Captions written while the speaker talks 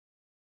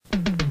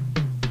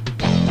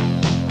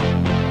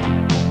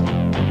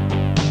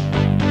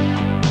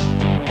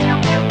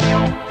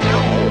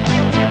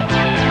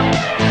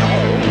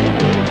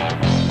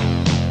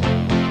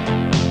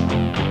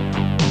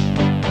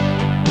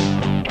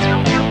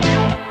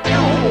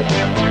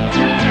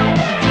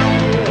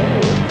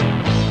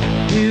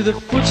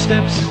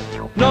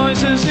Footsteps,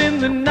 noises in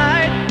the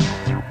night.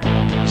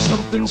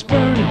 Something's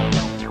burning,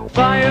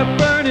 fire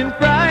burning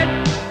bright.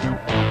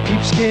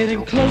 Keeps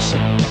getting closer,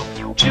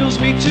 chills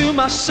me to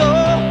my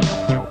soul.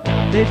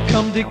 They've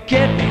come to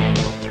get me,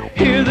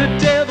 hear the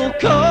devil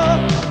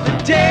call.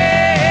 The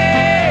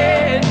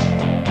dead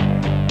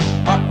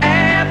are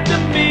after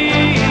me.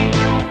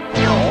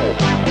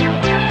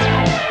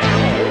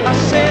 I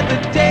said the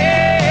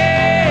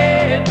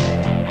dead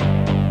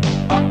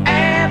are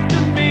after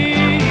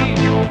me.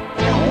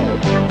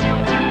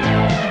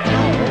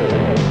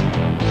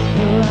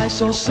 Well, I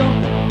saw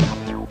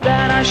something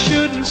that I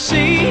shouldn't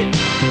see.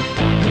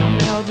 And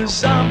now the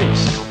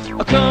zombies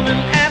are coming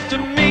after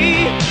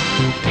me.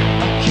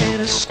 I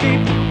can't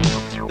escape them,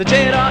 the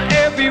dead are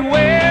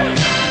everywhere.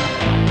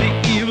 The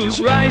evil's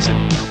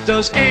rising,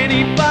 does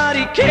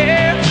anybody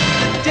care?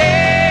 The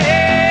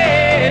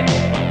dead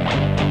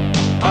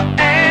are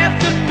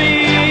after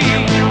me.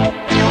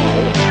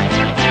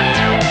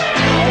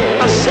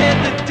 I said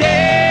the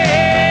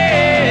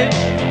dead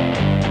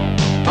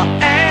are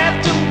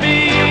after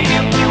me.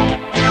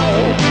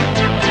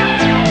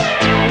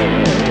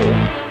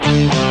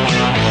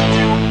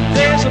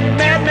 There's a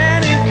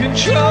madman in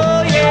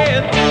control,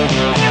 yeah.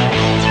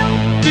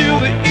 Feel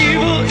the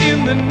evil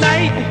in the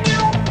night.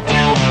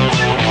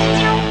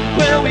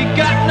 Well, we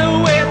got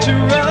nowhere to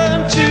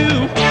run to.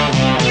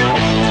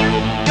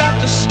 Got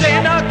to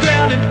stand our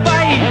ground and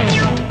fight.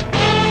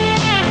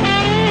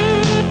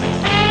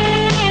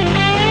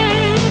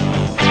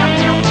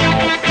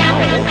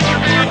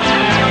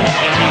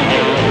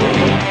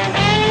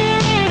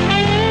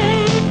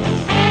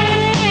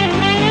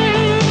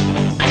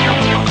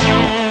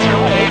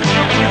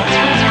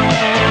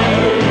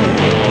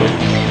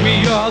 We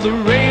are the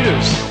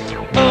raiders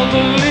of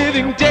the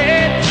living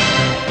dead.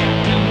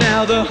 And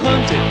now the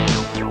hunted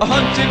are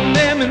hunting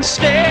them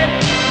instead.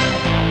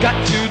 Got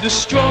to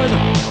destroy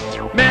them,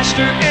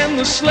 master and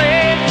the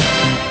slave.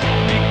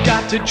 We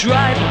got to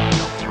drive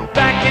them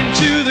back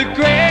into the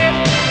grave.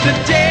 The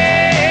dead